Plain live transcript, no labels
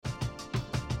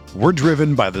We're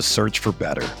driven by the search for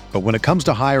better. But when it comes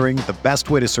to hiring, the best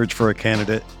way to search for a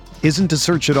candidate isn't to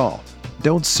search at all.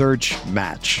 Don't search,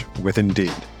 match with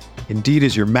Indeed. Indeed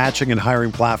is your matching and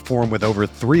hiring platform with over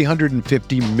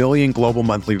 350 million global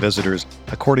monthly visitors,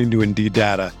 according to Indeed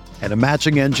data, and a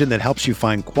matching engine that helps you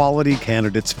find quality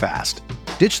candidates fast.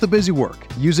 Ditch the busy work.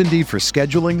 Use Indeed for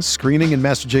scheduling, screening, and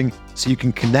messaging so you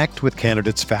can connect with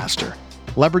candidates faster.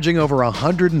 Leveraging over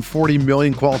 140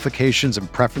 million qualifications and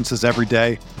preferences every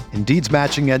day, Indeed's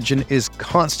matching engine is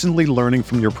constantly learning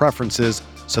from your preferences,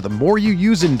 so the more you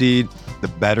use Indeed, the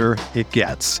better it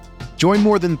gets. Join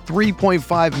more than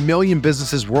 3.5 million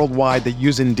businesses worldwide that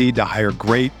use Indeed to hire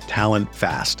great talent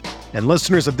fast. And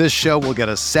listeners of this show will get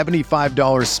a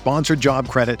 $75 sponsored job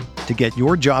credit to get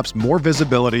your jobs more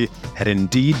visibility at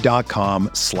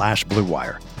Indeed.com/Blue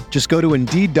Wire. Just go to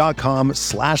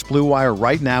Indeed.com/Blue Wire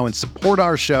right now and support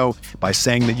our show by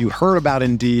saying that you heard about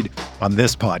Indeed on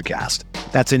this podcast.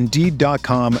 That's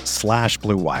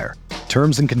Indeed.com/Blue Wire.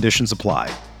 Terms and conditions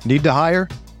apply. Need to hire?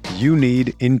 You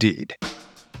need Indeed.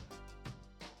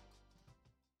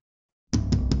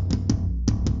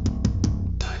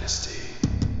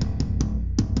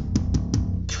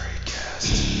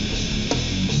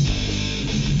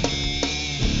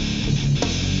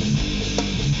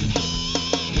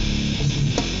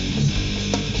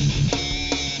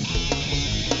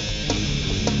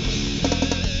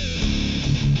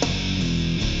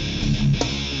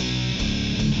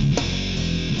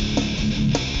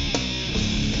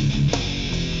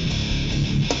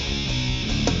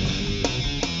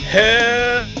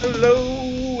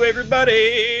 Hello,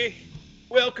 everybody.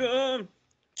 Welcome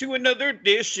to another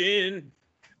edition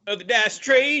of the Dash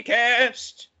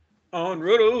Tradecast on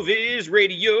RotoViz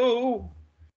Radio.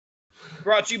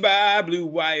 Brought to you by Blue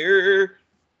Wire.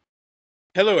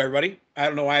 Hello, everybody. I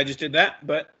don't know why I just did that,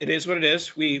 but it is what it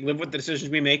is. We live with the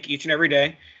decisions we make each and every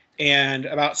day. And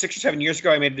about 6 or 7 years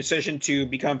ago, I made a decision to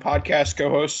become podcast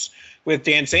co-hosts with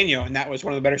Dan Sainio, and that was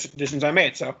one of the better decisions I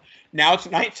made. So now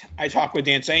tonight, I talk with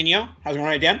Dan Sainio. How's it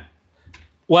going, Dan?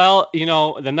 Well, you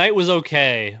know, the night was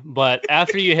okay, but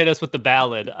after you hit us with the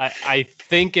ballad, I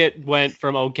think it went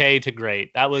from okay to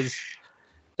great. That was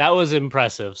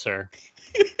impressive, sir.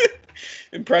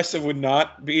 Impressive would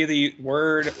not be the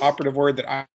operative word that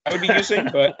I would be using,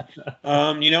 but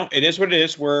it is what it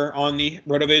is. We're on the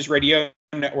RotoViz Radio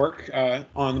Network,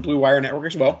 on the Blue Wire Network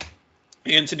as well.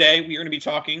 And today we are going to be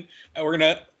talking. We're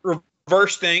going to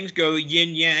reverse things, go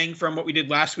yin yang from what we did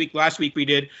last week. Last week we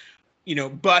did,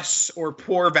 busts or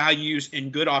poor values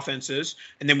in good offenses,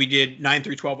 and then we did 9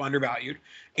 through 12 undervalued.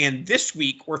 And this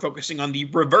week we're focusing on the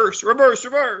reverse.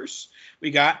 We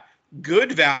got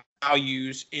good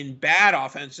values in bad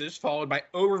offenses, followed by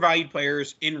overvalued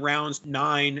players in rounds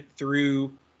 9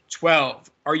 through 12.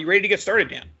 Are you ready to get started,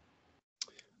 Dan?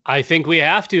 I think we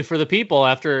have to for the people.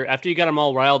 After you got them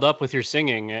all riled up with your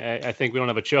singing, I think we don't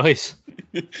have a choice.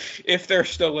 If they're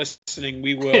still listening,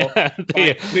 we will.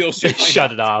 They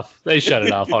shut it off. They shut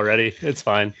it off already. It's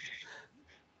fine.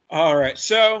 All right.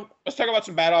 So let's talk about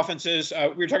some bad offenses.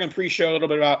 We were talking pre-show a little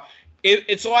bit about it.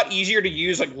 It's a lot easier to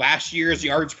use like last year's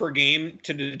yards per game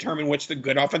to determine which the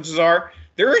good offenses are.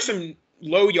 There are some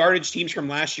low yardage teams from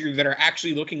last year that are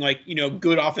actually looking like,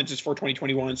 good offenses for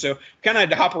 2021. So kind of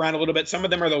had to hop around a little bit. Some of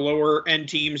them are the lower end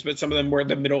teams, but some of them were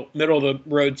the middle of the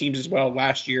road teams as well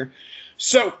last year.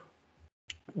 So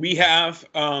we have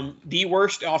the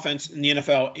worst offense in the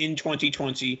NFL in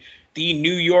 2020, the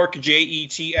New York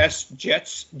Jets.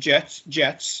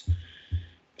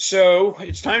 So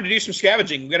it's time to do some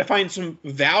scavenging. We've got to find some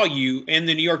value in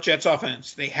the New York Jets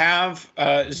offense. They have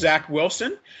Zach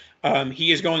Wilson.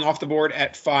 He is going off the board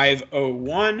at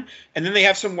 501. And then they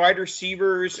have some wide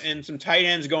receivers and some tight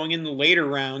ends going in the later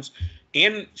rounds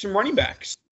and some running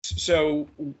backs. So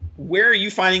where are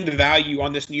you finding the value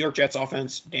on this New York Jets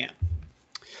offense, Dan?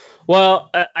 Well,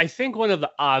 I think one of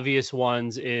the obvious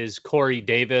ones is Corey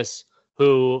Davis,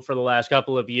 who for the last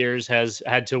couple of years has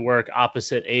had to work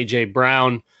opposite A.J.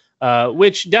 Brown,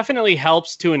 which definitely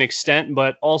helps to an extent,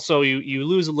 but also you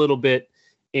lose a little bit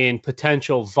in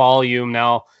potential volume.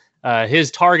 Now, his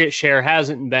target share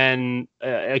hasn't been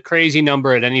a crazy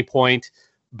number at any point,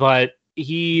 but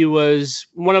he was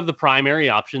one of the primary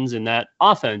options in that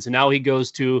offense. And now he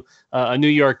goes to a New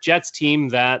York Jets team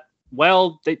that,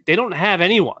 well, they don't have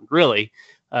anyone, really.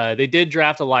 They did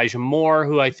draft Elijah Moore,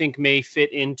 who I think may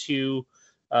fit into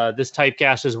this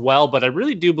typecast as well. But I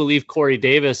really do believe Corey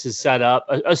Davis is set up,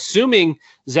 assuming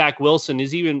Zach Wilson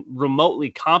is even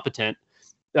remotely competent.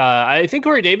 I think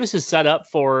Corey Davis is set up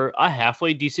for a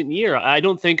halfway decent year. I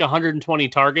don't think 120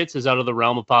 targets is out of the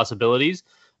realm of possibilities,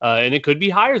 and it could be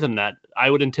higher than that. I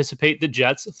would anticipate the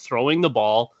Jets throwing the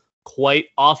ball quite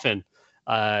often.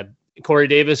 Corey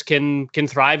Davis can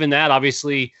thrive in that.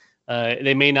 Obviously,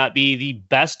 they may not be the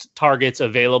best targets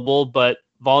available, but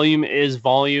volume is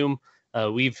volume.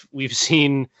 We've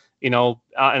seen, and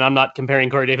I'm not comparing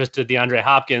Corey Davis to DeAndre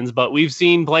Hopkins, but we've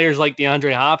seen players like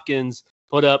DeAndre Hopkins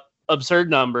put up absurd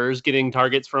numbers getting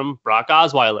targets from Brock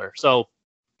Osweiler. So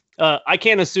I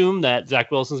can't assume that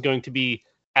Zach Wilson is going to be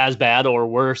as bad or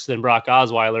worse than Brock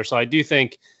Osweiler. So I do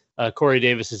think Corey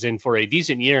Davis is in for a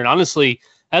decent year, and honestly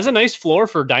has a nice floor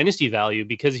for dynasty value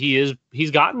because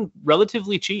he's gotten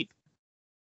relatively cheap.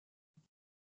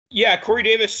 Yeah, Corey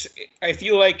Davis, I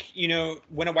feel like,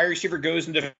 when a wide receiver goes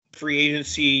into free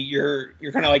agency, you're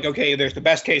kind of like, okay, there's the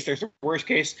best case, there's the worst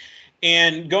case.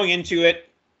 And going into it,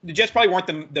 the Jets probably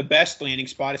weren't the best landing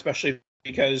spot, especially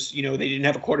because, they didn't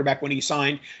have a quarterback when he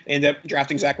signed. They ended up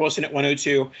drafting Zach Wilson at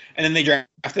 102, and then they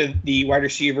drafted the wide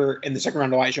receiver in the second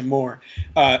round, Elijah Moore.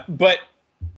 But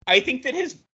I think that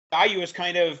his value has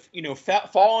kind of,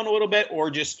 fallen a little bit,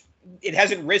 or just it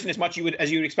hasn't risen as much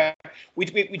as you would expect. We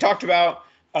talked about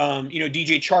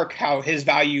DJ Chark, how his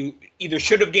value either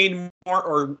should have gained more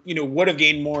or, would have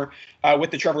gained more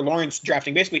with the Trevor Lawrence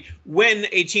drafting. Basically, when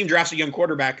a team drafts a young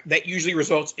quarterback, that usually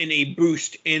results in a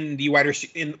boost in the wide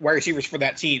receivers for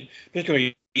that team,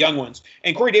 particularly young ones.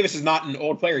 And Corey Davis is not an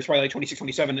old player. He's probably like 26,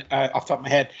 27 off the top of my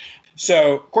head.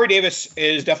 So Corey Davis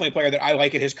is definitely a player that I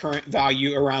like at his current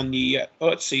value around the, the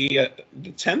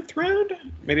 10th round?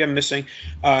 Maybe I'm missing.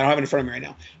 I don't have it in front of me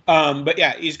right now. But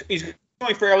yeah, he's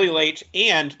going fairly late,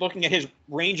 and looking at his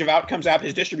range of outcomes out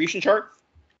his distribution chart,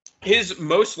 his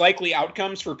most likely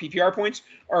outcomes for PPR points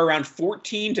are around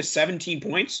 14 to 17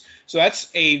 points. So that's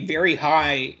a very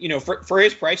high, for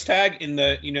his price tag in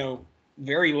the,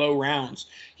 very low rounds.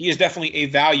 He is definitely a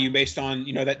value based on,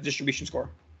 that distribution score.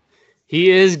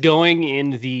 He is going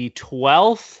in the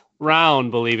 12th round,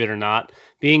 believe it or not,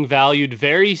 being valued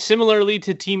very similarly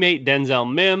to teammate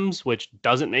Denzel Mims, which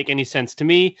doesn't make any sense to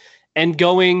me, and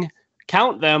going,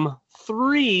 count them,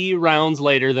 3 rounds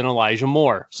later than Elijah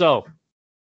Moore. So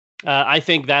I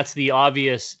think that's the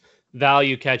obvious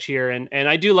value catch here. And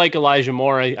I do like Elijah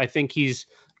Moore. I think he's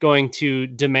going to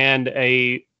demand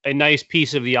a nice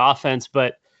piece of the offense,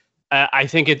 but I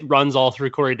think it runs all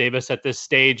through Corey Davis at this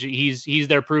stage. He's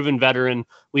their proven veteran.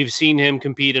 We've seen him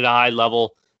compete at a high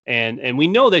level, and we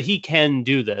know that he can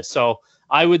do this. So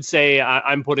I would say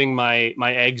I'm putting my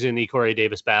eggs in the Corey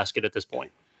Davis basket at this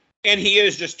point. And he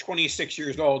is just 26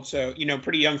 years old, so,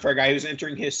 pretty young for a guy who's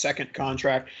entering his second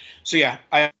contract. So, yeah,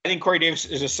 I think Corey Davis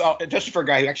is just for a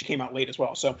guy who actually came out late as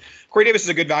well. So, Corey Davis is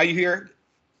a good value here.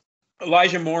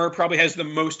 Elijah Moore probably has the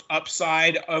most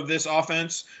upside of this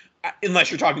offense,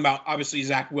 unless you're talking about, obviously,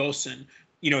 Zach Wilson.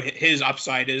 His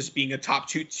upside is being a top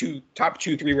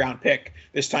 2-3 round pick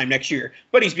this time next year,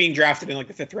 but he's being drafted in like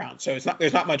the 5th round. So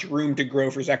there's not much room to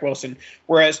grow for Zach Wilson.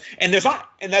 Whereas, and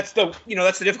that's the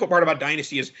difficult part about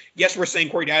dynasty is, yes, we're saying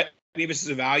Corey Davis is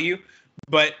a value,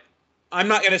 but I'm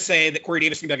not going to say that Corey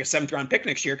Davis can be like a 7th round pick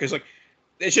next year. Cause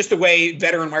it's just the way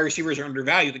veteran wide receivers are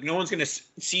undervalued. Like, no one's going to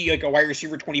see like a wide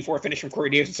receiver 24 finish from Corey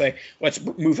Davis and say, let's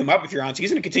move him up if you're on. So he's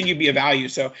going to continue to be a value.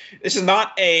 So this is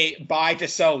not a buy to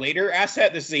sell later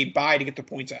asset. This is a buy to get the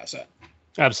points asset.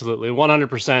 Absolutely.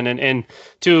 100%. And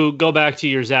to go back to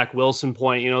your Zach Wilson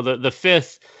point, the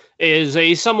 5th is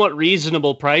a somewhat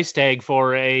reasonable price tag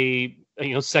for a,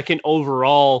 second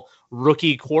overall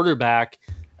rookie quarterback.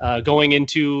 Going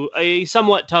into a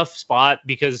somewhat tough spot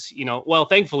because,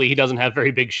 thankfully he doesn't have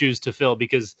very big shoes to fill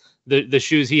because the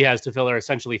shoes he has to fill are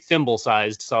essentially thimble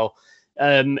sized. So,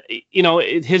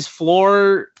 his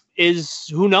floor is,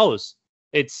 who knows?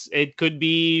 It could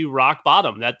be rock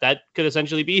bottom. That could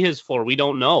essentially be his floor. We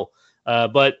don't know.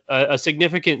 But a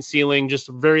significant ceiling, just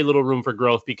very little room for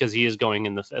growth because he is going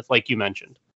in the 5th, like you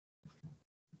mentioned.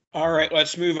 All right,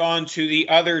 let's move on to the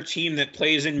other team that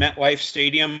plays in MetLife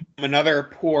Stadium. Another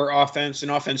poor offense, an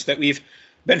offense that we've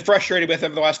been frustrated with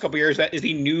over the last couple of years. That is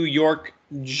the New York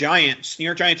Giants. New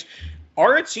York Giants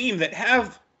are a team that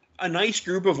have a nice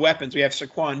group of weapons. We have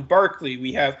Saquon Barkley.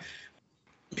 We have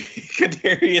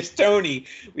Kadarius Toney.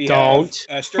 We have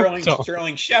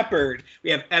Sterling Shepard. We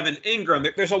have Evan Ingram.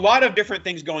 There's a lot of different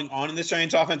things going on in this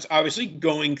Giants offense. Obviously,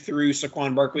 going through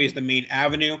Saquon Barkley is the main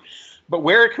avenue. But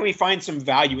where can we find some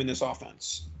value in this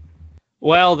offense?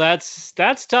 Well, that's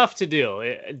tough to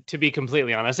do, to be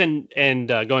completely honest. And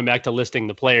going back to listing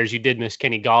the players, you did miss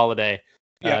Kenny Golladay,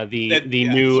 the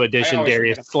new addition,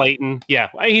 Darius Slayton. Yeah,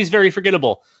 he's very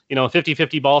forgettable.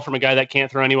 50-50 ball from a guy that can't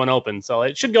throw anyone open. So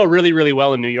it should go really, really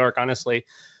well in New York, honestly.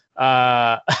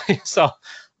 So,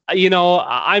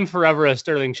 I'm forever a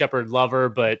Sterling Shepard lover,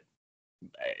 but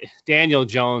Daniel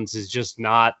Jones is just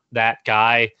not that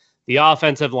guy. The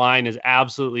offensive line is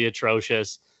absolutely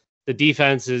atrocious. The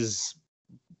defense is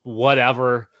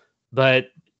whatever, but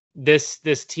this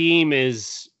team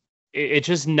is, it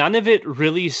just, none of it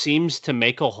really seems to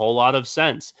make a whole lot of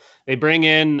sense. They bring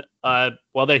in,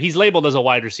 he's labeled as a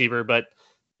wide receiver, but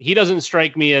he doesn't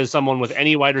strike me as someone with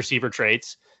any wide receiver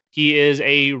traits. He is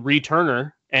a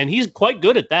returner, and he's quite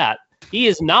good at that. He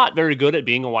is not very good at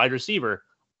being a wide receiver.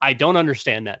 I don't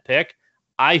understand that pick.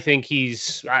 I think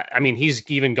he's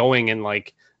even going in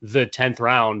like the 10th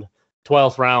round,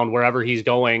 12th round, wherever he's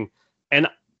going. And,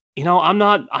 I'm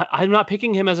not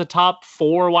picking him as a top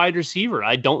 4 wide receiver.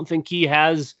 I don't think he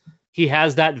has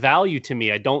that value to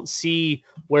me. I don't see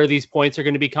where these points are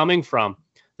going to be coming from.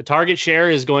 The target share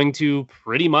is going to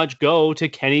pretty much go to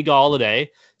Kenny Golladay.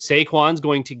 Saquon's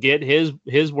going to get his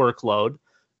workload.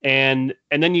 And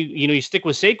then you stick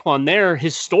with Saquon there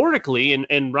historically,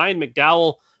 and Ryan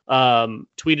McDowell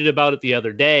tweeted about it the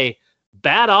other day.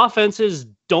 Bad offenses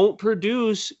don't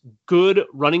produce good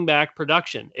running back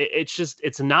production.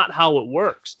 It's not how it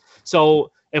works.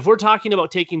 So if we're talking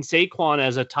about taking Saquon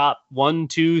as a top 1,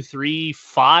 2, 3,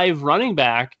 5 running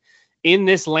back in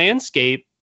this landscape,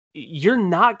 you're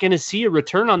not going to see a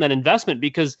return on that investment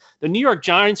because the New York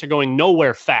Giants are going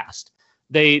nowhere fast.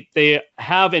 They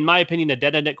have, in my opinion, a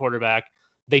dead-end at quarterback.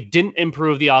 They didn't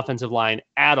improve the offensive line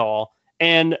at all.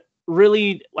 And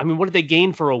really, what did they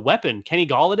gain for a weapon? Kenny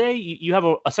Golladay? You have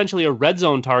essentially a red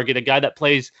zone target, a guy that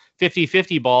plays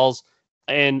 50-50 balls,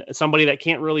 and somebody that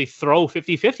can't really throw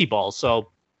 50-50 balls. So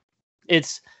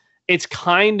it's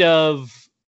kind of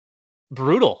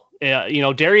brutal.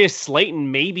 Darius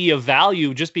Slayton may be of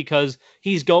value just because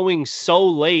he's going so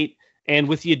late, and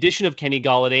with the addition of Kenny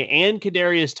Golladay and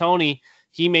Kadarius Toney,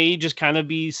 he may just kind of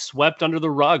be swept under the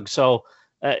rug. So,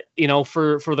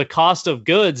 for the cost of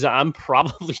goods, I'm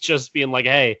probably just being like,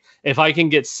 hey, if I can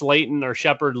get Slayton or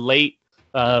Shepard late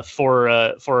for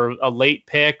a late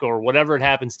pick or whatever it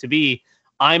happens to be,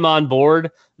 I'm on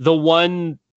board. The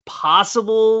one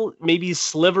possible maybe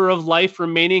sliver of life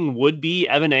remaining would be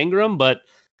Evan Engram, but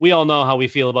we all know how we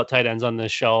feel about tight ends on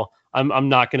this show. I'm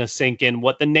not going to sink in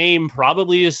what the name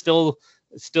probably is still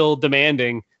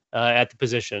demanding at the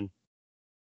position.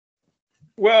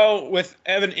 Well, with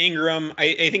Evan Engram,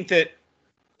 I think that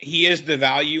he is the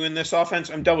value in this offense.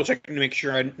 I'm double checking to make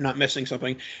sure I'm not missing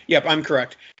something. Yep, I'm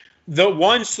correct. The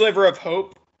one sliver of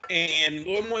hope, and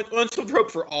one sliver of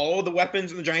hope for all of the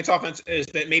weapons in the Giants offense, is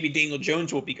that maybe Daniel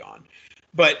Jones will be gone.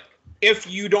 But if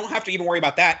you don't have to even worry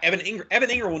about that, Evan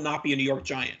Engram will not be a New York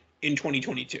Giant in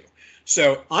 2022.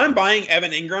 So I'm buying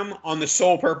Evan Engram on the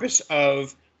sole purpose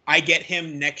of I get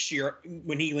him next year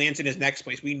when he lands in his next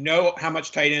place. We know how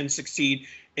much tight ends succeed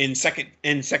in second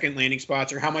landing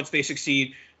spots, or how much they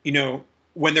succeed,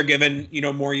 when they're given,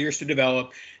 more years to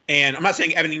develop. And I'm not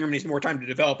saying Evan Engram needs more time to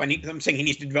develop. I'm saying he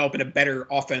needs to develop in a better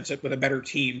offense with a better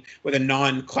team, with a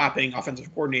non-clapping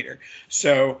offensive coordinator.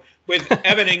 So with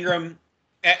Evan Engram,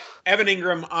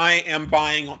 I am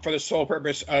buying for the sole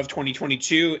purpose of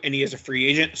 2022, and he is a free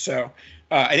agent. So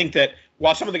I think that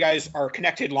while some of the guys are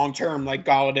connected long-term, like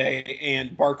Golladay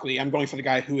and Barkley, I'm going for the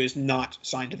guy who is not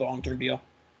signed to the long-term deal.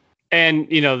 And,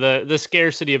 the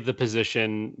scarcity of the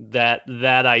position, that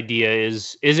idea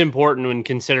is important when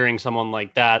considering someone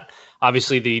like that.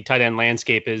 Obviously, the tight end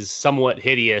landscape is somewhat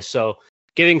hideous. So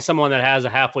getting someone that has a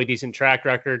halfway decent track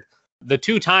record, the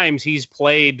 2 times he's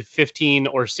played 15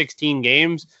 or 16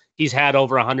 games, he's had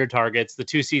over 100 targets. The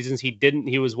 2 seasons he didn't,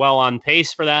 he was well on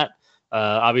pace for that.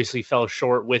 Obviously fell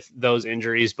short with those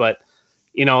injuries, but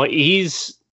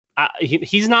he's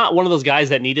not one of those guys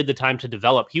that needed the time to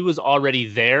develop. He was already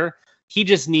there. He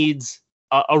just needs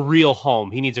a real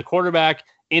home. He needs a quarterback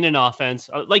in an offense.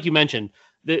 Like you mentioned,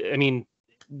 the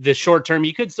short term,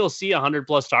 you could still see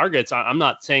 100+ targets. I'm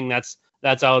not saying that's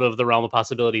out of the realm of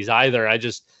possibilities either. I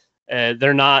just,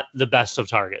 they're not the best of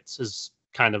targets is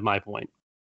kind of my point.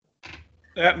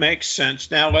 That makes sense.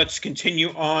 Now let's continue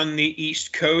on the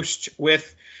East Coast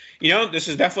with, this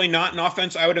is definitely not an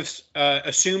offense I would have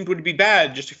assumed would be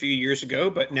bad just a few years ago,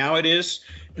 but now it is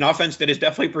an offense that is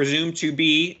definitely presumed to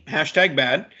be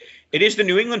 #bad. It is the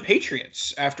New England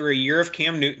Patriots after a year of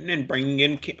Cam Newton and bringing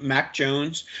in Mac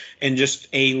Jones and just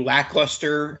a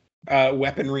lackluster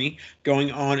weaponry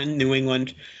going on in New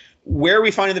England. Where are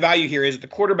we finding the value here? Is it the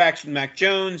quarterbacks with Mac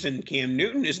Jones and Cam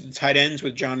Newton? Is it the tight ends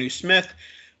with Jonnu Smith?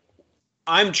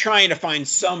 I'm trying to find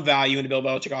some value in the Bill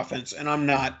Belichick offense, and I'm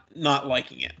not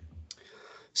liking it.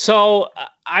 So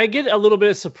I get a little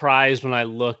bit surprised when I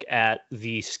look at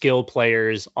the skill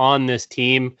players on this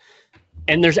team,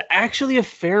 and there's actually a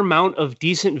fair amount of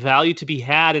decent value to be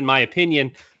had, in my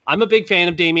opinion. I'm a big fan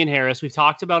of Damian Harris. We've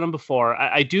talked about him before.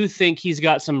 I do think he's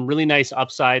got some really nice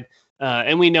upside.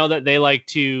 And we know that they like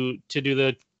to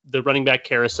do the running back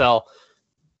carousel.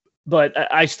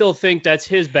 But I still think that's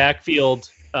his backfield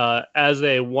as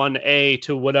a 1A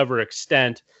to whatever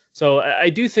extent. So I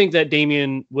do think that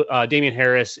Damien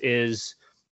Harris is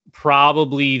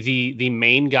probably the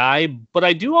main guy, but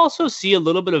I do also see a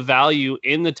little bit of value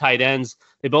in the tight ends.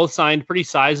 They both signed pretty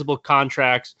sizable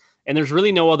contracts, and there's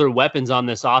really no other weapons on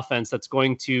this offense that's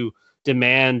going to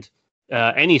demand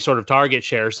any sort of target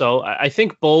share. So I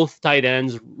think both tight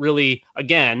ends really,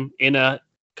 again, in a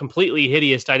completely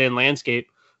hideous tight end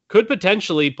landscape, could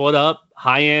potentially put up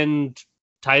high-end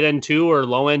tight end 2 or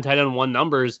low-end tight end 1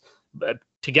 numbers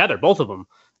together, both of them.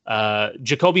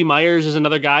 Jakobi Meyers is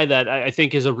another guy that I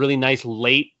think is a really nice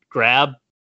late grab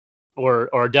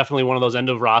or definitely one of those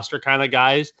end-of-roster kind of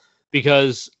guys,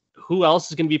 because who else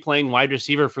is going to be playing wide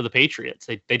receiver for the Patriots?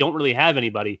 They don't really have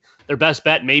anybody. Their best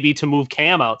bet may be to move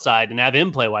Cam outside and have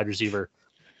him play wide receiver.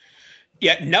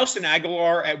 Yeah, Nelson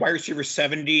Aguilar at wide receiver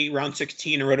 70, round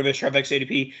 16 in RotoViz TriFlex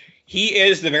ADP. He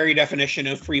is the very definition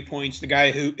of free points. The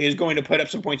guy who is going to put up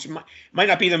some points. Might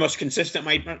not be the most consistent,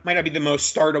 might not be the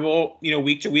most startable,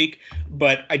 week to week.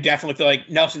 But I definitely feel like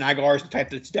Nelson Aguilar is the type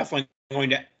that's definitely going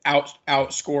to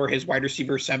outscore his wide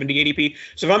receiver 70 ADP.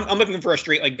 So if I'm looking for a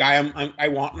straight guy I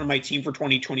want on my team for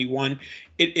 2021,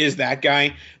 it is that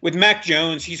guy. With Mac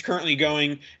Jones, he's currently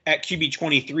going at QB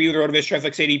 23 with RotoViz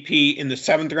TriFlex ADP in the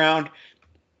 7th round.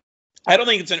 I don't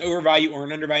think it's an overvalue or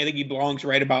an undervalue. I think he belongs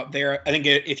right about there. I think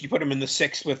if you put him in the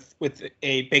 6th with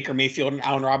a Baker Mayfield and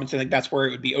Allen Robinson, I think that's where it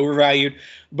would be overvalued.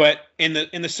 But in the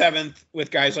 7th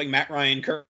with guys like Matt Ryan,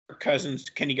 Kirk Cousins,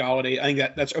 Kenny Golladay, I think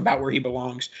that's about where he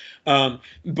belongs. And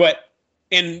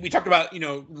we talked about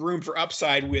room for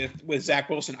upside with Zach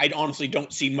Wilson. I honestly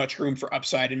don't see much room for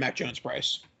upside in Mac Jones'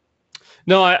 price.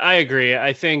 No, I agree.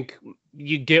 I think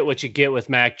you get what you get with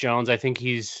Mac Jones. I think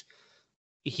he's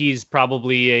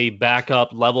probably a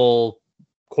backup level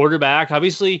quarterback.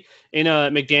 Obviously, in a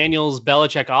McDaniels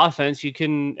Belichick offense, you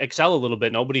can excel a little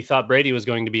bit. Nobody thought Brady was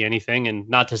going to be anything, and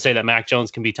not to say that Mac Jones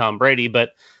can be Tom Brady,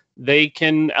 but they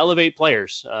can elevate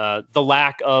players. The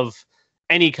lack of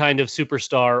any kind of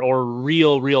superstar or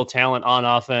real talent on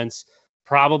offense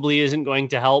probably isn't going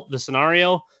to help the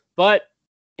scenario, but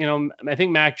I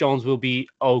think Mac Jones will be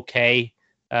okay.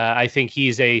 I think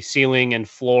he's a ceiling and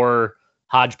floor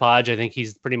hodgepodge. I think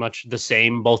he's pretty much the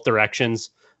same both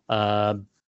directions. And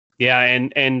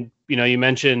you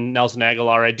mentioned Nelson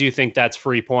Aguilar. I do think that's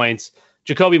free points.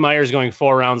 Jakobi Meyers going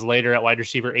 4 rounds later at wide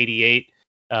receiver 88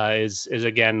 is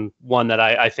again one that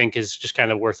I think is just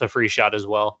kind of worth a free shot as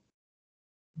well.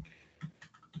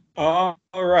 All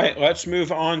right, let's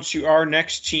move on to our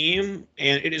next team,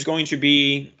 and it is going to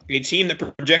be a team that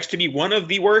projects to be one of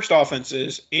the worst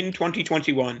offenses in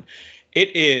 2021.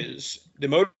 It is the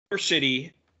Motor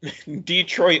City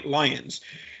Detroit Lions.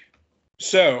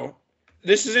 So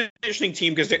this is an interesting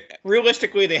team because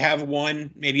realistically they have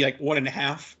maybe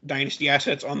 1.5 dynasty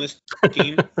assets on this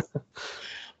team.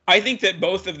 I think that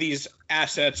both of these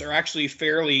assets are actually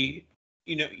fairly,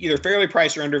 either fairly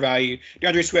priced or undervalued.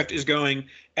 DeAndre Swift is going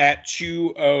at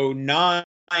 209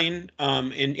 in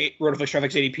RotoViz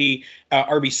TriFlex ADP,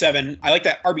 RB7. I like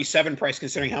that RB7 price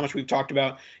considering how much we've talked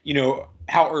about,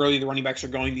 how early the running backs are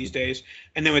going these days.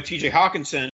 And then with TJ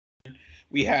Hawkinson,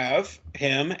 we have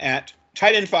him at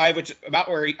tight end 5, which is about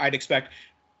where I'd expect.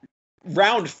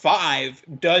 Round 5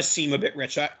 does seem a bit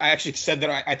rich. I actually said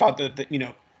that I thought that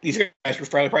these guys were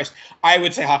fairly priced. I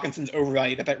would say Hawkinson's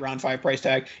overvalued at that round 5 price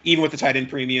tag, even with the tight end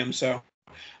premium. So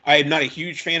I'm not a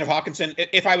huge fan of Hawkinson.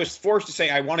 If I was forced to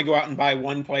say I want to go out and buy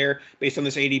one player based on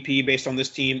this ADP, based on this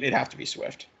team, it'd have to be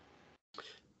Swift.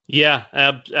 Yeah,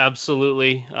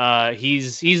 absolutely.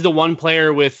 He's the one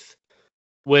player with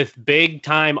big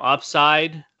time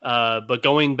upside. But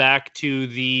going back to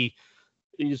the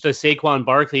Saquon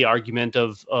Barkley argument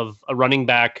of a running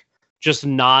back just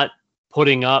not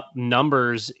putting up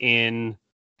numbers in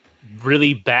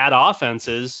really bad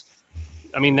offenses.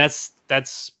 I mean, that's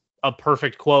a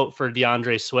perfect quote for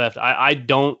DeAndre Swift. I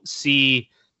don't see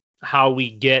how we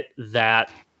get that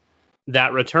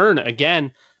return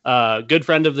again. Good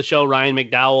friend of the show, Ryan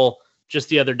McDowell, just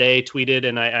the other day tweeted,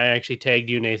 and I actually tagged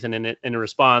you, Nathan, in a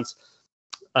response.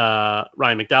 Ryan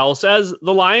McDowell says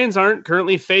the Lions aren't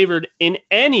currently favored in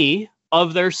any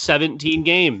of their 17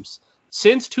 games.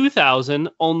 Since 2000,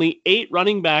 only 8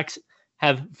 running backs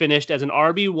have finished as an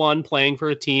RB1 playing for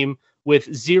a team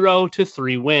with 0 to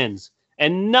 3 wins,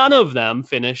 and none of them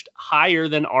finished higher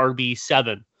than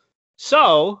RB7.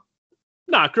 So,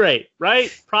 not great, right?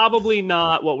 Probably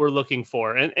not what we're looking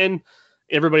for. And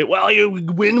everybody, well, you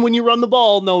win when you run the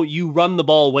ball. No, you run the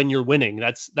ball when you're winning.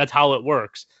 That's how it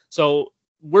works. So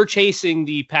we're chasing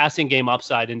the passing game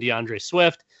upside in DeAndre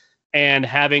Swift, and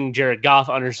having Jared Goff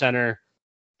under center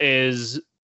is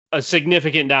a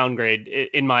significant downgrade,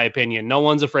 in my opinion. No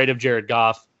one's afraid of Jared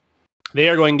Goff. They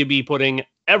are going to be putting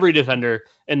every defender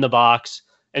in the box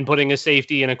and putting a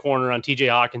safety and a corner on TJ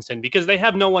Hawkinson because they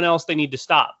have no one else they need to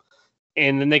stop.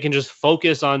 And then they can just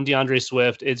focus on DeAndre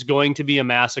Swift. It's going to be a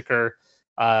massacre.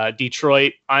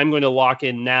 Detroit, I'm going to lock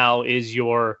in now, is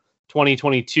your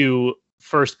 2022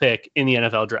 first pick in the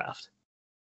NFL draft.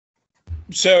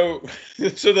 So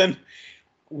then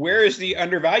where is the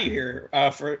undervalue here?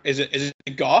 Is it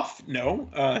Goff? No.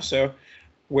 So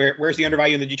where's the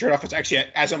undervalue in the Detroit offense? Actually,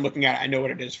 as I'm looking at it, I know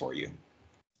what it is for you.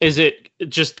 Is it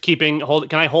just can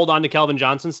I hold on to Calvin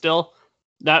Johnson still?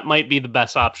 That might be the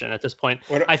best option at this point.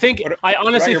 I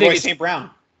honestly think St. Brown.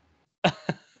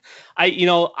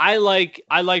 I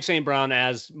like St. Brown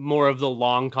as more of the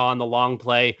long con, the long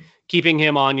play, keeping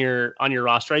him on your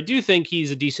roster. I do think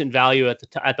he's a decent value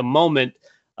at the moment.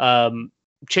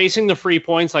 Chasing the free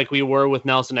points like we were with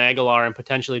Nelson Aguilar and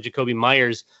potentially Jacoby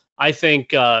Myers, I think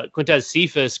Quintez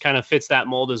Cephus kind of fits that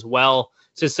mold as well.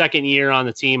 It's his second year on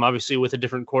the team, obviously with a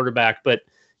different quarterback, but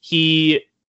he's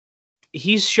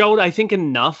showed, I think,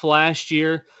 enough last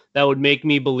year that would make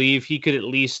me believe he could at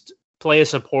least play a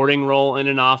supporting role in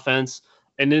an offense.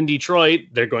 And in Detroit,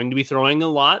 they're going to be throwing a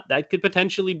lot. That could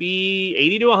potentially be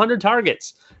 80 to 100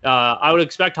 targets. I would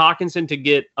expect Hawkinson to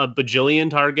get a bajillion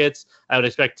targets. I would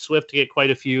expect Swift to get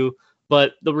quite a few,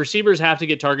 but the receivers have to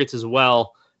get targets as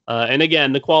well. And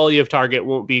again, the quality of target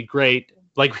won't be great,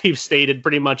 like we've stated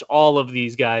pretty much all of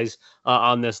these guys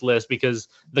on this list, because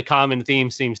the common theme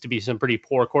seems to be some pretty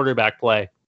poor quarterback play.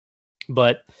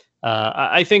 But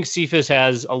I think Cephus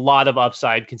has a lot of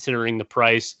upside considering the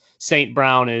price.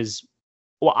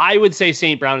 I would say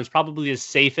St. Brown is probably the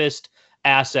safest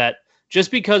asset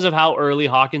just because of how early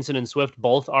Hawkinson and Swift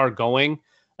both are going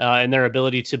and their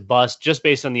ability to bust just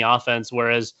based on the offense.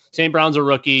 Whereas St. Brown's a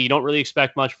rookie. You don't really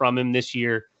expect much from him this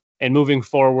year. And moving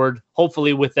forward,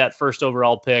 hopefully with that first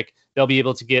overall pick, they'll be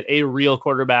able to get a real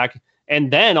quarterback.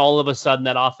 And then all of a sudden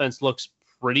that offense looks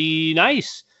pretty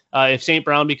nice. If St.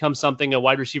 Brown becomes something, a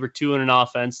wide receiver 2 in an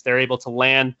offense, they're able to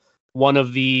land one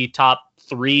of the top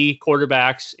 3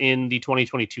 quarterbacks in the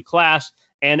 2022 class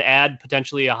and add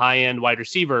potentially a high-end wide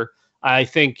receiver. I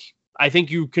think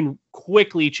you can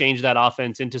quickly change that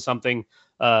offense into something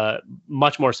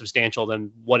much more substantial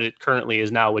than what it currently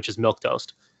is now, which is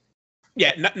milquetoast.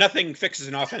 Yeah, nothing fixes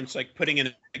an offense like putting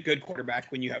in a good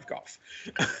quarterback when you have Goff.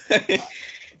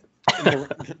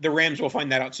 The Rams will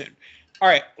find that out soon. All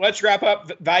right, let's wrap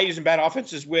up values and bad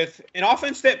offenses with an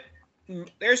offense that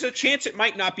there's a chance it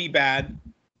might not be bad,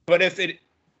 but if it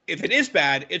is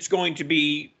bad, it's going to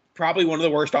be probably one of the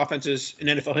worst offenses in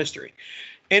NFL history.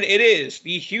 And it is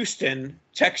the Houston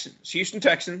Texans. Houston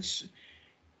Texans,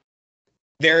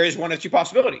 there is one of two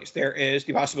possibilities. There is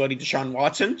the possibility Deshaun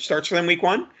Watson starts for them week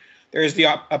 1. There is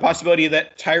a possibility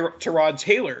that Tyrod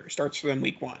Taylor starts for them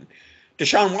week 1.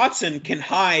 Deshaun Watson can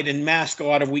hide and mask a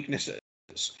lot of weaknesses.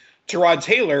 Tyrod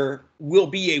Taylor will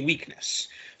be a weakness.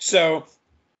 So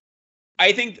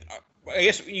I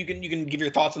guess you can give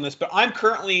your thoughts on this, but I'm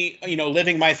currently,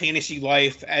 living my fantasy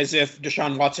life as if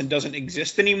Deshaun Watson doesn't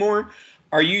exist anymore.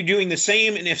 Are you doing the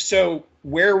same? And if so,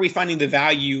 where are we finding the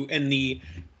value in the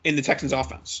Texans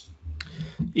offense?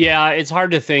 Yeah, it's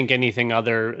hard to think anything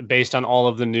other based on all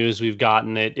of the news we've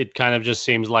gotten. It kind of just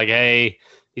seems like, hey,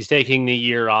 he's taking the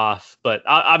year off, but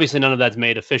obviously none of that's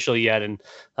made official yet, and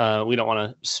we don't want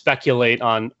to speculate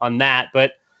on that.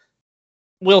 But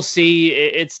we'll see.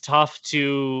 It's tough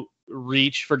to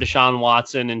reach for Deshaun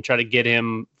Watson and try to get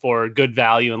him for good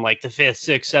value in like the 5th,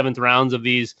 6th, 7th rounds of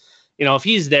these. If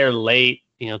he's there late,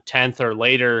 10th or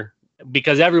later,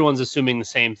 because everyone's assuming the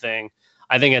same thing,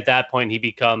 I think at that point he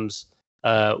becomes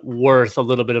worth a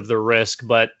little bit of the risk.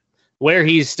 But where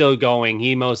he's still going,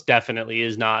 he most definitely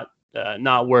is not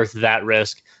worth that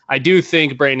risk. I do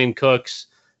think Brandon Cooks,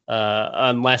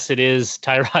 unless it is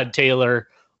Tyrod Taylor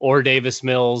or Davis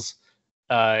Mills,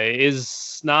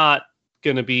 is not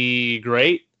going to be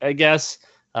great, I guess.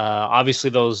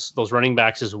 Obviously, those running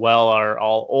backs as well are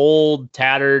all old,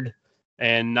 tattered,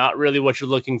 and not really what you're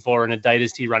looking for in a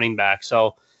dynasty running back.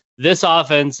 So this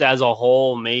offense as a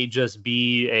whole may just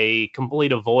be a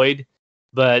complete avoid.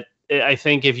 But I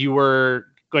think if you were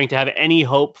going to have any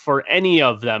hope for any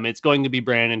of them, it's going to be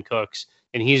Brandon Cooks.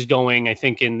 And he's going, I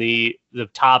think, in the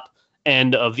top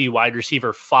end of the wide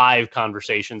receiver 5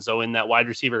 conversation. So in that wide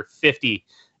receiver 50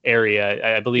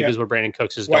 area, I believe is where Brandon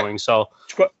Cooks is going. So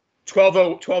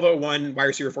 1201 wide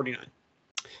receiver 49.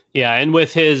 Yeah, and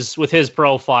with his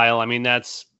profile, I mean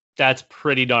that's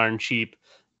pretty darn cheap.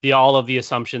 All of the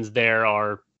assumptions there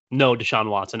are no Deshaun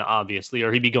Watson, obviously,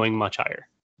 or he'd be going much higher.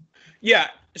 Yeah.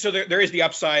 So there is the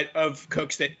upside of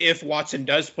Cooks that if Watson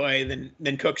does play,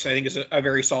 then Cooks, I think, is a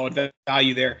very solid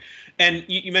value there. And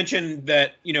you mentioned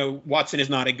that, Watson is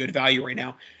not a good value right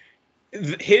now.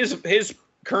 His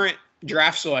current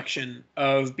draft selection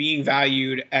of being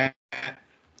valued at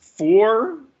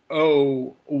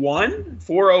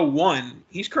 401.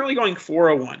 He's currently going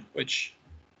 401, which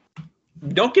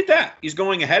don't get that. He's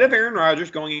going ahead of Aaron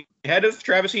Rodgers, going ahead of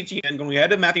Travis Etienne, going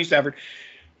ahead of Matthew Stafford.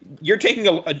 You're taking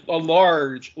a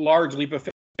large leap of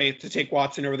faith to take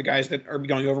Watson over the guys that are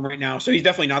going over him right now. So he's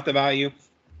definitely not the value.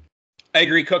 I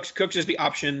agree. Cooks is the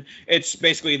option. It's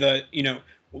basically the,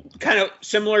 kind of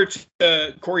similar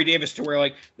to Corey Davis, to where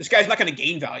like this guy's not going to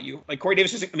gain value. Like Corey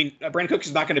Davis Brandon Cooks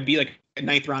is not going to be like a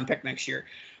 9th round pick next year,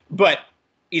 but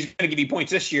he's going to give you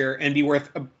points this year and be worth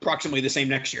approximately the same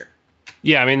next year.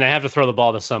 Yeah, they have to throw the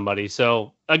ball to somebody.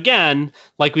 So again,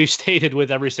 like we've stated with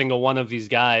every single one of these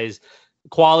guys,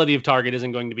 quality of target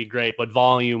isn't going to be great, but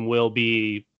volume will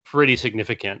be pretty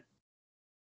significant.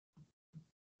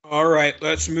 All right,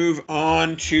 let's move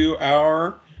on to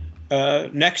our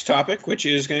next topic, which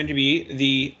is going to be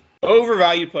the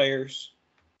overvalued players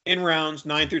in rounds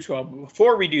 9 through 12. But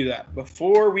before we do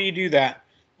that,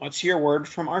 let's hear a word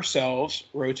from ourselves,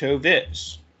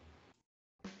 RotoViz.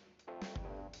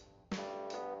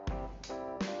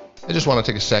 I just want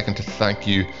to take a second to thank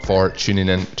you for tuning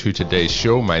in to today's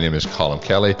show. My name is Colin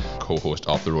Kelly, co-host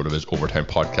of the RotoViz Overtime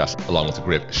podcast, along with the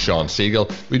great Sean Siegel.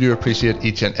 We do appreciate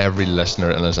each and every listener,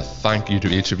 and as a thank you to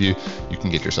each of you, you can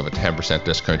get yourself a 10%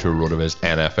 discount to a RotoViz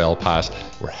NFL pass.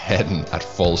 We're heading at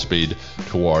full speed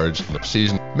towards the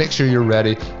season. Make sure you're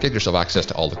ready. Get yourself access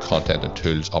to all the content and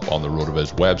tools up on the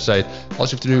RotoViz website. All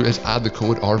you have to do is add the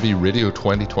code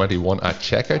RVRadio2021 at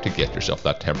checkout to get yourself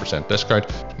that 10% discount.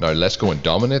 Now let's go and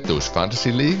dominate those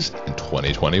fantasy leagues in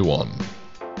 2021.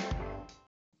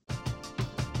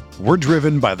 We're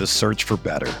driven by the search for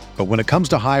better. But when it comes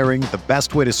to hiring, the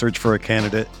best way to search for a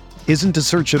candidate isn't to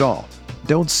search at all.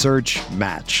 Don't search,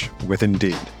 match with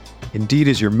Indeed. Indeed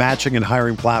is your matching and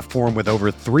hiring platform with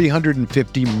over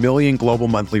 350 million global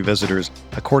monthly visitors,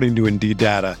 according to Indeed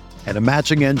data, and a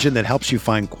matching engine that helps you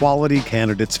find quality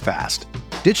candidates fast.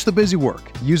 Ditch the busy work.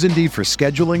 Use Indeed for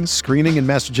scheduling, screening, and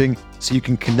messaging so you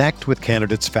can connect with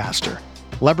candidates faster.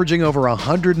 Leveraging over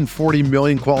 140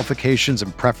 million qualifications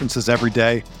and preferences every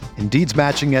day, Indeed's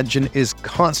matching engine is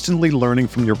constantly learning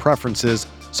from your preferences,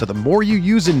 so the more you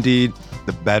use Indeed,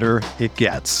 the better it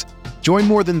gets. Join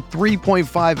more than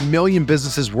 3.5 million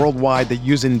businesses worldwide that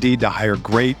use Indeed to hire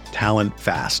great talent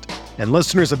fast. And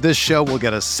listeners of this show will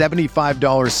get a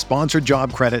 $75 sponsored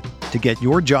job credit to get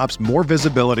your jobs more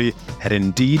visibility at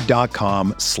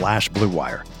Indeed.com/Blue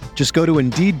Wire. Just go to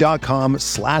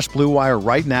Indeed.com/Blue Wire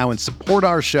right now and support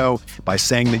our show by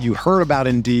saying that you heard about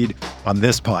Indeed on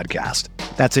this podcast.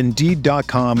 That's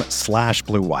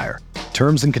Indeed.com/Blue Wire.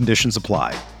 Terms and conditions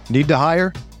apply. Need to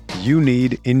hire? You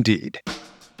need Indeed.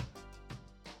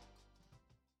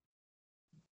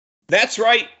 That's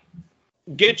right.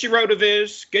 Get your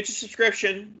RotoViz, get your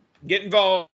subscription, get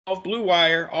involved, Blue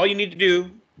Wire. All you need to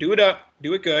do it up,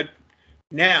 do it good.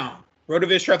 Now,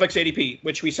 RotoViz Traflex ADP,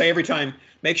 which we say every time,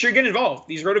 make sure you get involved.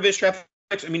 These RotoViz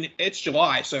Traflex, it's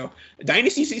July, so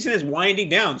Dynasty season is winding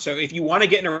down. So if you want to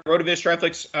get in a RotoViz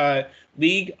Traflex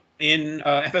league in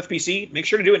FFPC, make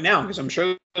sure to do it now, because I'm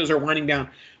sure those are winding down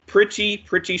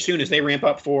pretty soon as they ramp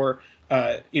up for,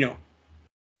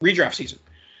 redraft season.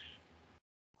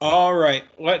 All right,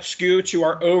 let's go to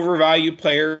our overvalued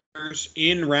players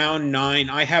in round 9.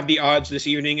 I have the odds this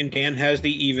evening, and Dan has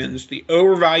the evens. The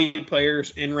overvalued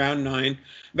players in round 9.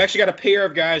 I've actually got a pair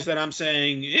of guys that I'm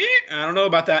saying, I don't know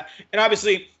about that. And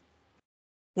obviously,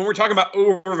 when we're talking about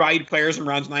overvalued players in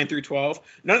rounds 9 through 12,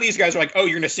 none of these guys are like, oh, you're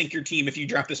going to sink your team if you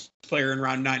draft this player in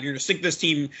round 9. You're going to sink this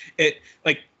team.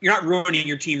 You're not ruining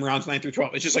your team rounds 9 through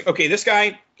 12. It's just like, okay, this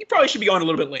guy, he probably should be on a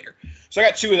little bit later. So I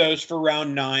got 2 of those for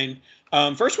round 9.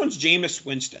 First one's Jameis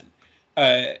Winston.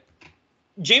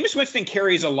 Jameis Winston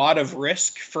carries a lot of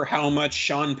risk for how much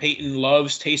Sean Payton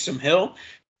loves Taysom Hill.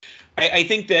 I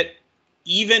think that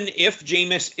even if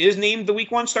Jameis is named the week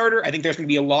 1 starter, I think there's going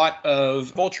to be a lot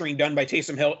of vulturing done by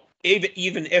Taysom Hill,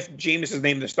 even if Jameis is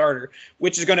named the starter,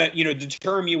 which is going to,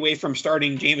 deter me away from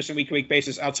starting Jameis on a week-to-week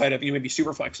basis outside of, maybe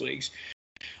Superflex leagues.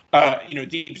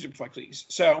 Deep Superflex leagues.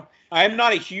 So I'm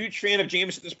not a huge fan of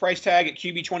Jameis at this price tag at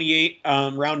QB 28,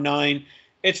 round 9.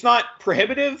 It's not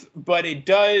prohibitive, but it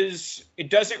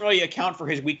doesn't really account for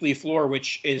his weekly floor,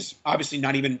 which is obviously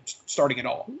not even starting at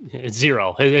all. It's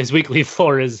 0. His weekly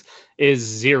floor is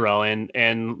 0.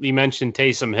 And you mentioned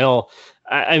Taysom Hill.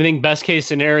 I think best case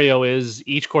scenario is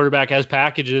each quarterback has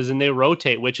packages and they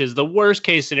rotate, which is the worst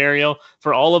case scenario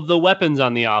for all of the weapons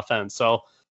on the offense. So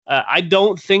I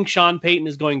don't think Sean Payton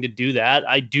is going to do that.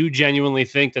 I do genuinely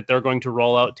think that they're going to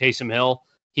roll out Taysom Hill.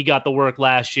 He got the work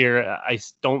last year. I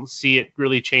don't see it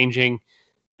really changing,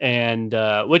 and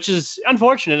which is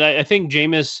unfortunate. I think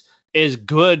Jameis is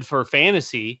good for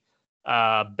fantasy,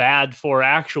 bad for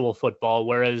actual football,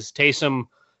 whereas Taysom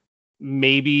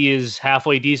maybe is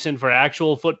halfway decent for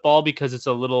actual football because it's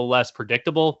a little less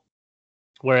predictable.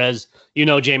 Whereas,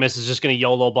 Jameis is just going to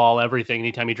YOLO ball everything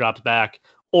anytime he drops back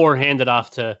or hand it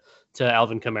off to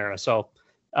Alvin Kamara. So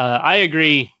I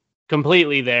agree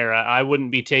completely there. I wouldn't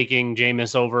be taking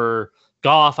Jameis over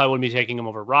Goff. I wouldn't be taking him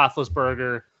over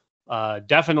Roethlisberger.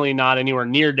 Definitely not anywhere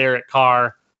near Derek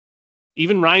Carr.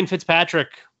 Even Ryan Fitzpatrick.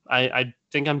 I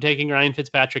think I'm taking Ryan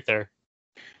Fitzpatrick there.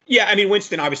 Yeah, I mean,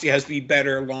 Winston obviously has the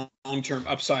better long-term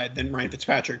upside than Ryan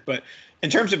Fitzpatrick, but in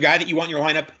terms of guy that you want in your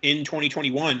lineup in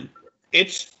 2021,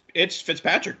 it's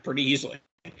Fitzpatrick pretty easily.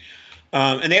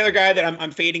 And the other guy that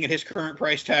I'm fading at his current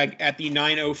price tag at the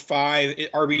 905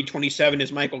 RB27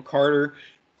 is Michael Carter.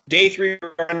 Day 3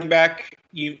 running back,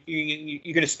 you're going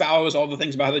to espouse all the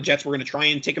things about how the Jets were going to try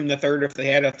and take him the third if they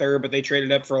had a third, but they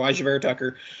traded up for Elijah Vera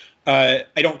Tucker. I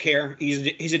don't care.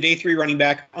 He's a day 3 running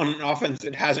back on an offense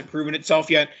that hasn't proven itself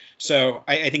yet. So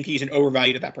I think he's an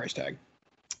overvalued at that price tag.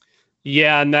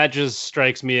 Yeah, and that just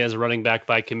strikes me as a running back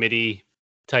by committee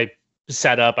type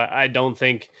setup. I don't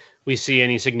think we see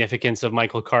any significance of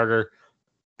Michael Carter.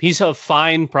 He's a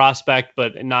fine prospect,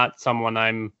 but not someone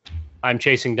I'm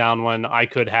chasing down when I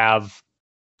could have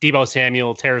Deebo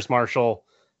Samuel, Terrace Marshall,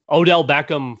 Odell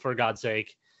Beckham, for God's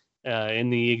sake,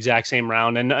 in the exact same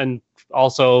round. And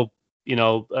also,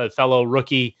 a fellow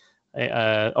rookie,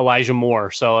 Elijah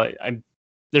Moore. So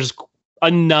there's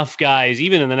enough guys,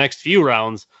 even in the next few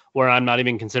rounds, where I'm not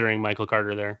even considering Michael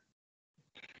Carter there.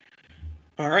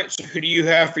 All right. So who do you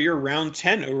have for your round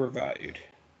 10 overvalued?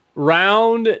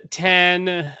 Round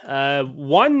 10,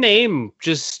 one name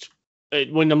just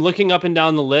when I'm looking up and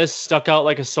down the list stuck out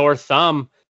like a sore thumb.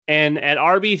 And at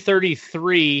RB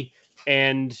 33,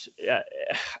 and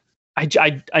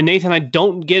Nathan, I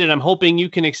don't get it. I'm hoping you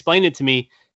can explain it to me.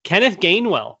 Kenneth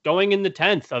Gainwell going in the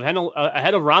 10th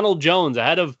ahead of Ronald Jones,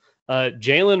 ahead of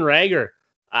Jalen Reagor,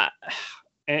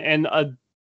 and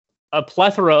a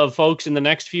plethora of folks in the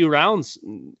next few rounds.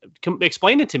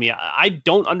 Explain it to me. I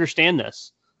don't understand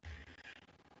this.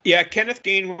 Yeah, Kenneth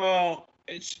Gainwell,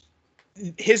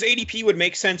 his ADP would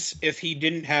make sense if he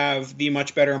didn't have the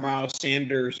much better Miles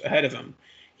Sanders ahead of him.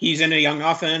 He's in a young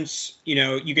offense.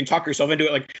 You can talk yourself into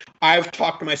it. Like, I've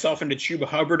talked myself into Chuba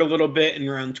Hubbard a little bit in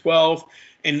round 12,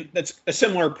 and that's a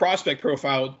similar prospect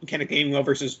profile, Kenneth Gainwell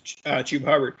versus Chuba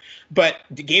Hubbard. But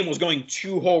the game was going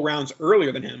 2 whole rounds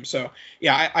earlier than him. So,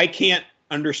 yeah, I can't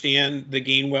understand the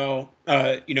Gainwell,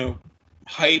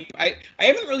 hype. I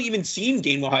haven't really even seen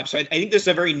Gainwell hype. So I think this is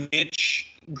a very niche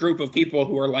group of people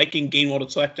who are liking Gainwell to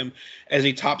select him as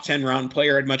a top 10 round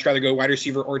player. I'd much rather go wide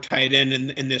receiver or tight end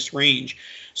in this range.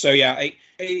 So yeah,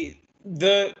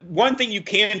 the one thing you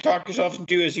can talk yourself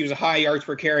into is he was a high yards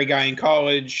per carry guy in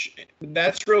college.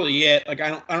 That's really it. Like,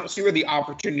 I don't see where the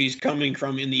opportunity is coming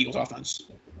from in the Eagles offense.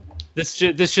 This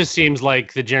just seems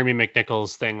like the Jeremy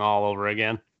McNichols thing all over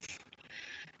again.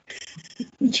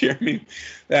 Jeremy,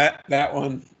 that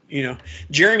one,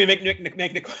 Jeremy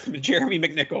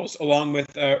McNichols, along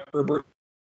with Roberto.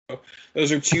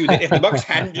 Those are two that if the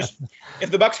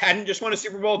Bucs hadn't just won a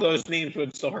Super Bowl, those names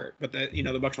would still hurt. But the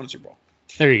Bucs won a Super Bowl.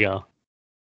 There you go.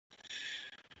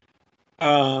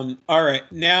 All right,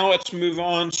 now let's move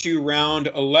on to round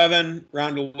 11.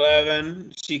 Round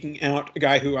 11, seeking out a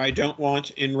guy who I don't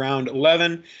want in round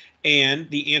 11, and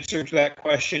the answer to that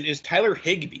question is Tyler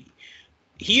Higbee.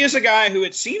 He is a guy who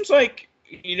it seems like,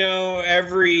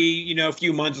 every,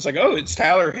 few months it's like, oh, is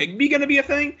Tyler Higbee going to be a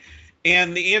thing?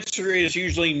 And the answer is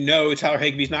usually no, Tyler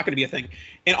Higbee's not going to be a thing.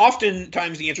 And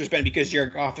oftentimes the answer has been because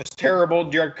Jared Goff is terrible,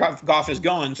 Jared Goff is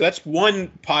gone. So that's one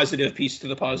positive piece to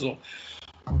the puzzle.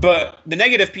 But the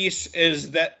negative piece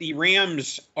is that the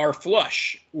Rams are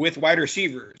flush with wide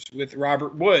receivers, with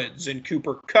Robert Woods and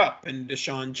Cooper Kupp and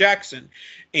Deshaun Jackson,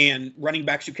 and running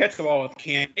backs who catch the ball with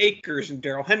Cam Akers and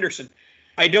Darrell Henderson.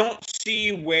 I don't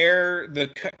see where the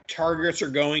targets are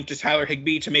going to Tyler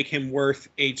Higbee to make him worth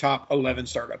a top 11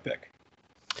 startup pick.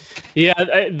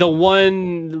 Yeah, the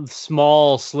one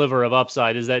small sliver of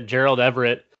upside is that Gerald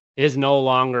Everett is no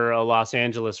longer a Los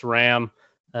Angeles Ram.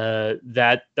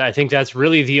 That I think that's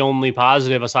really the only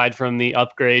positive aside from the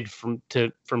upgrade from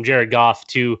Jared Goff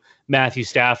to Matthew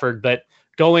Stafford. But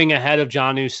going ahead of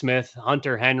Jonnu Smith,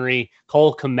 Hunter Henry,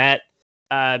 Cole Kmet,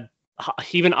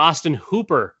 even Austin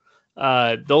Hooper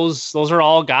Those are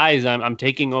all guys I'm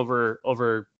taking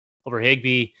over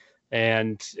Higbee,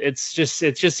 and it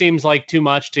just seems like too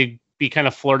much to be kind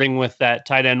of flirting with that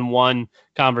tight end one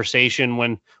conversation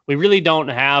when we really don't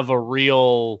have a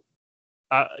real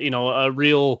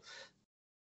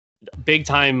big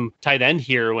time tight end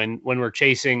here when we're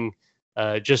chasing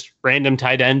just random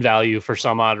tight end value for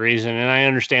some odd reason. And I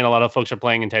understand a lot of folks are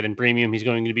playing in tight end premium. He's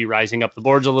going to be rising up the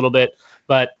boards a little bit,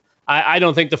 but I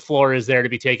don't think the floor is there to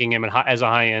be taking him as a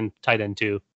high end tight end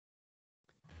too.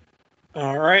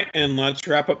 All right, and let's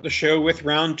wrap up the show with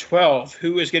round 12.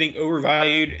 Who is getting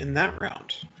overvalued in that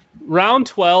round? Round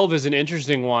 12 is an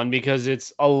interesting one because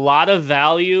it's a lot of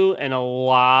value and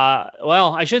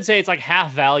I should say it's like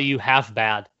half value, half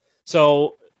bad.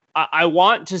 So I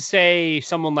want to say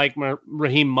someone like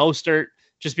Raheem Mostert,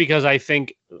 just because I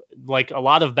think like a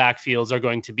lot of backfields are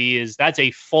going to be, that's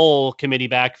a full committee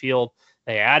backfield.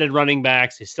 They added running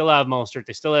backs. They still have Mostert.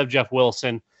 They still have Jeff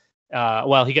Wilson. He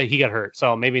got hurt,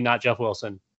 so maybe not Jeff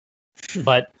Wilson.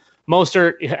 But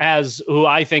Mostert has, who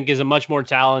I think is a much more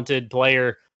talented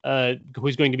player,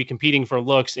 who's going to be competing for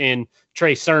looks in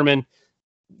Trey Sermon.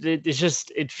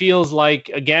 It feels like,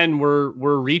 again, we're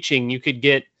reaching. You could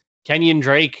get Kenyon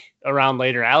Drake around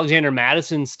later. Alexander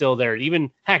Madison's still there.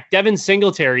 Even heck, Devin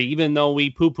Singletary, even though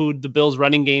we poo-pooed the Bills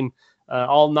running game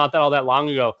not that long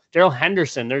ago. Darrell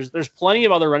Henderson. There's plenty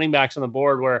of other running backs on the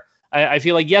board where I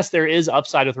feel like, yes, there is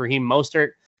upside with Raheem Mostert.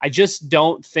 I just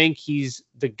don't think he's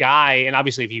the guy. And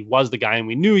obviously, if he was the guy and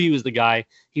we knew he was the guy,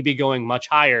 he'd be going much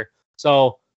higher.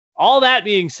 So all that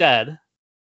being said,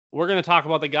 we're going to talk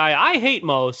about the guy I hate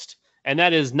most, and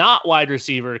that is not wide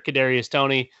receiver Kadarius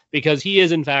Toney, because he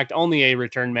is, in fact, only a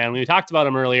return man. We talked about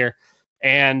him earlier,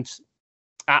 and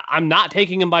I'm not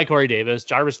taking him by Corey Davis,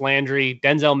 Jarvis Landry,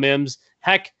 Denzel Mims.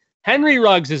 Heck, Henry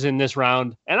Ruggs is in this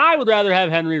round, and I would rather have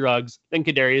Henry Ruggs than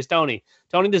Kadarius Toney.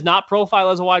 Toney does not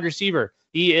profile as a wide receiver.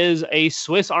 He is a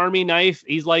Swiss Army knife.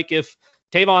 He's like if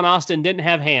Tavon Austin didn't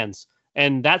have hands,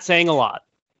 and that's saying a lot.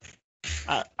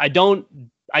 I don't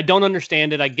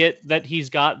understand it. I get that he's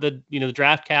got the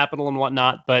draft capital and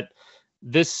whatnot, but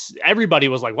everybody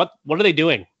was like, what are they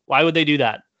doing? Why would they do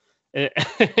that?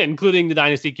 Including the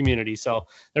dynasty community. So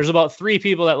there's about 3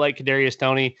 people that like Kadarius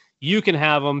Toney. You can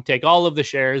have them. Take all of the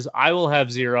shares. I will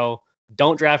have 0.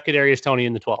 Don't draft Kadarius Toney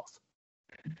in the 12th.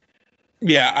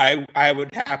 Yeah, I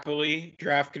would happily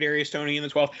draft Kadarius Toney in the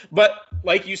 12th. But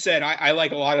like you said, I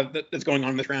like a lot of that's going on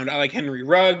in this round. I like Henry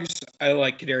Ruggs. I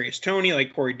like Kadarius Toney. I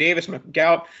like Corey Davis, Michael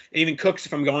Gallup, and even Cooks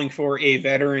if I'm going for a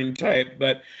veteran type.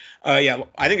 But yeah,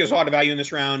 I think there's a lot of value in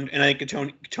this round, and I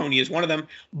think Toney is one of them.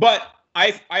 But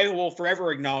I will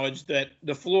forever acknowledge that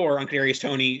the floor on Kadarius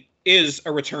Toney is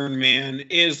a return man,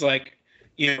 is like,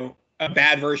 a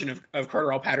bad version of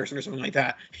Carter L. Patterson or something like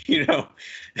that,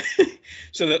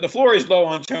 So the floor is low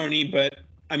on Toney, but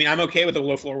I mean, I'm okay with a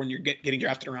low floor when you're getting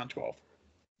drafted around 12.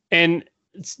 And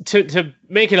to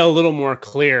make it a little more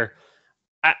clear,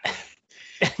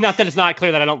 not that it's not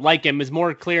clear that I don't like him, it's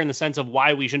more clear in the sense of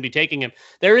why we shouldn't be taking him.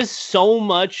 There is so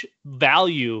much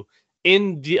value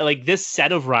in this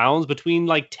set of rounds between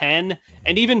 10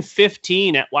 and even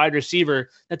 15 at wide receiver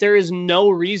that there is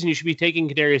no reason you should be taking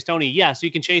Kadarius Toney. Yes,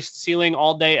 you can chase the ceiling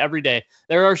all day, every day.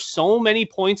 There are so many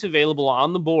points available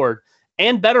on the board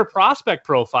and better prospect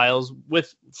profiles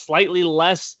with slightly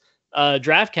less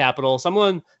draft capital.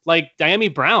 Someone like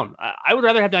Dyami Brown. I would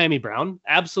rather have Dyami Brown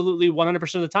absolutely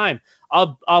 100% of the time.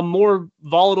 A more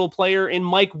volatile player in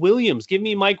Mike Williams. Give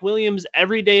me Mike Williams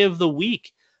every day of the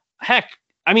week. Heck,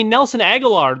 I mean, Nelson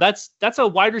Aguilar, that's a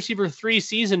wide receiver 3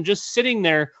 season just sitting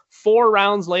there 4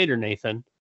 rounds later, Nathan.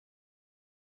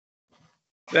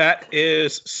 That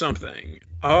is something.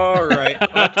 All right,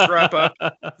 let's wrap up.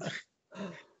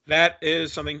 That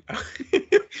is something.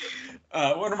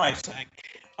 What am I saying?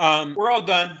 We're all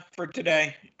done for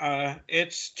today.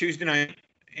 It's Tuesday night,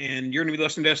 and you're going to be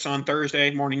listening to us on Thursday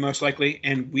morning, most likely,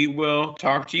 and we will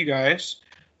talk to you guys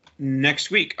next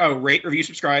week. Oh, rate, review,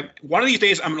 subscribe. One of these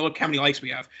days, I'm going to look how many likes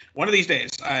we have. One of these days.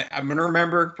 I'm going to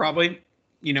remember probably,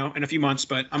 in a few months,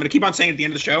 but I'm going to keep on saying it at the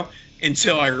end of the show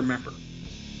until I remember.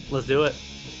 Let's do it.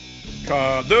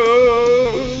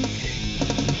 Kadosh!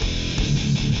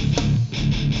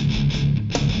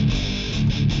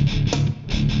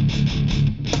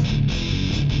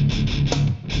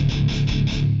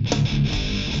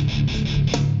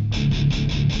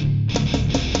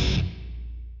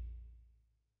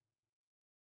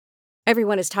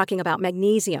 Everyone is talking about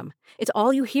magnesium. It's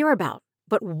all you hear about.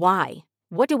 But why?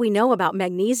 What do we know about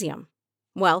magnesium?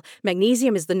 Well,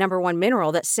 magnesium is the #1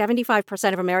 mineral that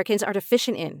 75% of Americans are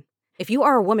deficient in. If you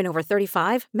are a woman over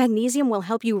 35, magnesium will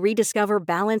help you rediscover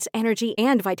balance, energy,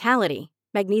 and vitality.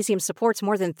 Magnesium supports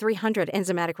more than 300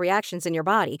 enzymatic reactions in your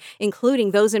body,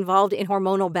 including those involved in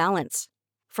hormonal balance.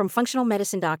 From functional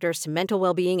medicine doctors to mental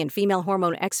well-being and female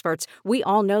hormone experts, we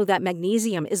all know that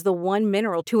magnesium is the one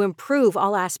mineral to improve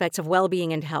all aspects of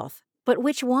well-being and health. But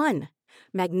which one?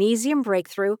 Magnesium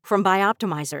Breakthrough from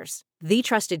Bioptimizers, the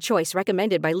trusted choice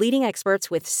recommended by leading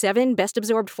experts with 7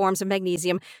 best-absorbed forms of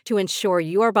magnesium to ensure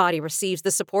your body receives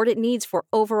the support it needs for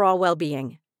overall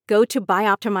well-being. Go to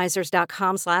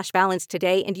bioptimizers.com/balance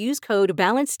today and use code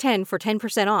BALANCE10 for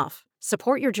 10% off.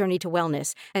 Support your journey to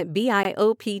wellness at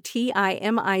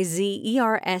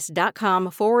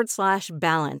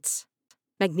bioptimizers.com/balance.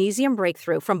 Magnesium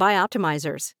Breakthrough from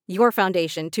Bioptimizers, your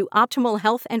foundation to optimal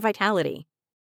health and vitality.